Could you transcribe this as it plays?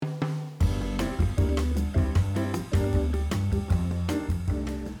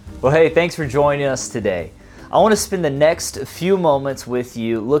Well, hey, thanks for joining us today. I want to spend the next few moments with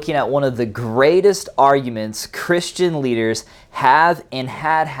you looking at one of the greatest arguments Christian leaders have and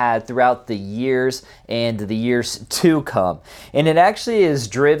had throughout the years and the years to come. And it actually is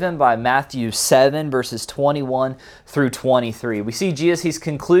driven by Matthew 7, verses 21 through 23. We see Jesus, he's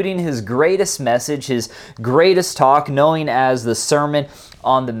concluding his greatest message, his greatest talk, known as the Sermon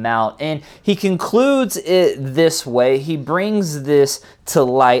on the Mount. And he concludes it this way. He brings this to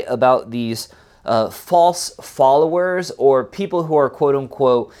light about these false followers, or people who are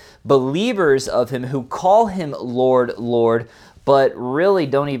quote-unquote believers of him, who call him Lord, Lord, but really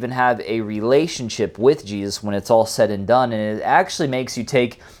don't even have a relationship with Jesus when it's all said and done. And it actually makes you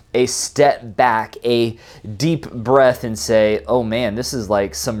take a step back, a deep breath, and say, oh man, this is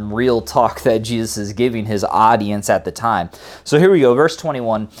like some real talk that Jesus is giving his audience at the time. So here we go, verse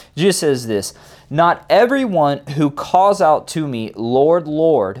 21. Jesus says this, "Not everyone who calls out to me, Lord,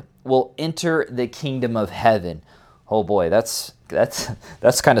 Lord, will enter the kingdom of heaven." Oh boy, that's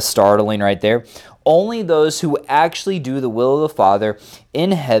kind of startling right there. "Only those who actually do the will of the Father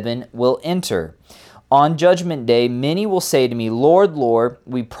in heaven will enter. On judgment day, many will say to me, Lord, Lord,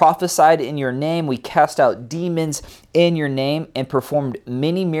 we prophesied in your name, we cast out demons in your name, and performed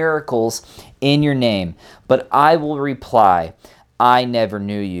many miracles in your name. But I will reply, I never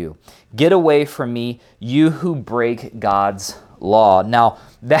knew you. Get away from me, you who break God's law." Now,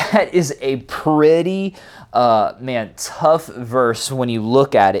 that is a pretty, tough verse when you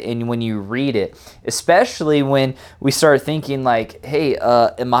look at it and when you read it, especially when we start thinking like, hey,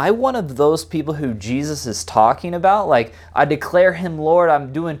 am I one of those people who Jesus is talking about? Like, I declare him Lord,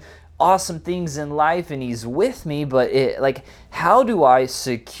 I'm doing awesome things in life and he's with me, but how do I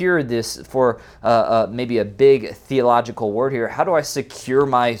secure this, for maybe a big theological word here, how do I secure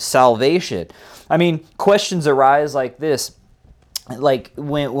my salvation? I mean, questions arise like this. Like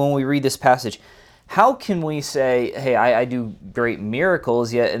when we read this passage, how can we say, hey, I do great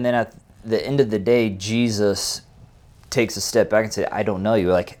miracles, yet, and then at the end of the day, Jesus takes a step back and say, I don't know you.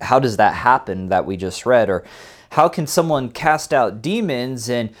 Like, how does that happen that we just read? Or how can someone cast out demons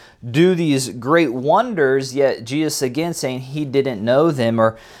and do these great wonders, yet Jesus again saying he didn't know them?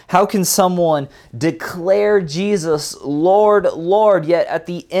 Or how can someone declare Jesus Lord, Lord, yet at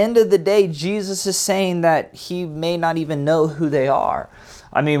the end of the day, Jesus is saying that he may not even know who they are?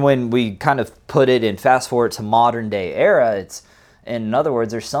 I mean, when we kind of put it in fast forward to modern day era, it's, in other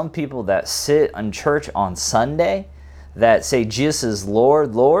words, there's some people that sit in church on Sunday that say Jesus is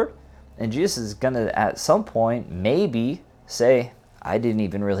Lord, Lord, and Jesus is going to, at some point, maybe say, I didn't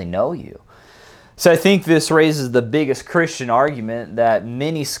even really know you. So I think this raises the biggest Christian argument that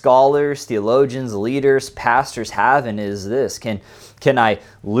many scholars, theologians, leaders, pastors have, and is this: Can I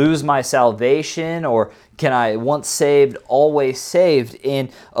lose my salvation, or can I, once saved, always saved? And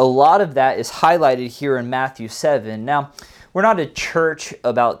a lot of that is highlighted here in Matthew 7. Now, we're not a church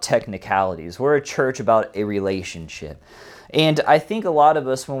about technicalities. We're a church about a relationship. And I think a lot of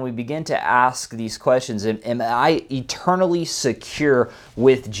us, when we begin to ask these questions, am I eternally secure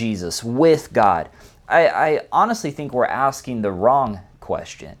with Jesus, with God? I honestly think we're asking the wrong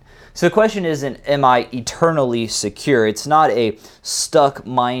question. So the question isn't, am I eternally secure? It's not a stuck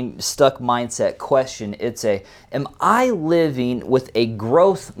mindset question. It's am I living with a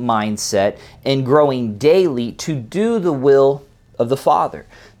growth mindset and growing daily to do the will of the Father,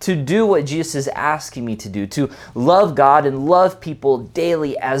 to do what Jesus is asking me to do, to love God and love people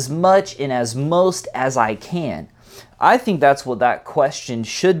daily as much and as most as I can? I think that's what that question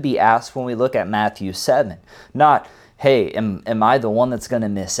should be asked when we look at Matthew 7. Not, hey, am I the one that's going to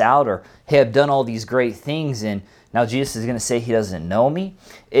miss out? Or, hey, I've done all these great things and now Jesus is going to say he doesn't know me.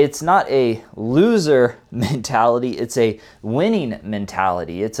 It's not a loser mentality. It's a winning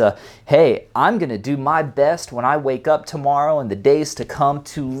mentality. It's a, hey, I'm going to do my best when I wake up tomorrow and the days to come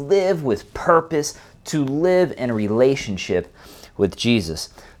to live with purpose, to live in a relationship with Jesus.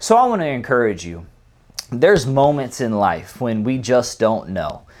 So I want to encourage you. There's moments in life when we just don't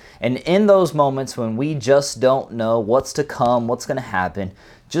know. And in those moments when we just don't know what's to come, what's going to happen,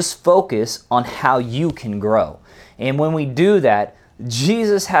 just focus on how you can grow. And when we do that,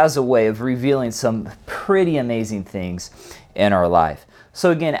 Jesus has a way of revealing some pretty amazing things in our life. So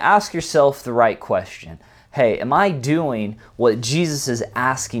again, ask yourself the right question. Hey, am I doing what Jesus is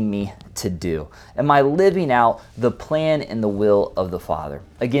asking me to do? Am I living out the plan and the will of the Father?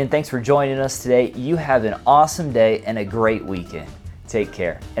 Again, thanks for joining us today. You have an awesome day and a great weekend. Take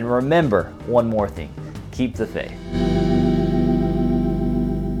care. And remember one more thing. Keep the faith.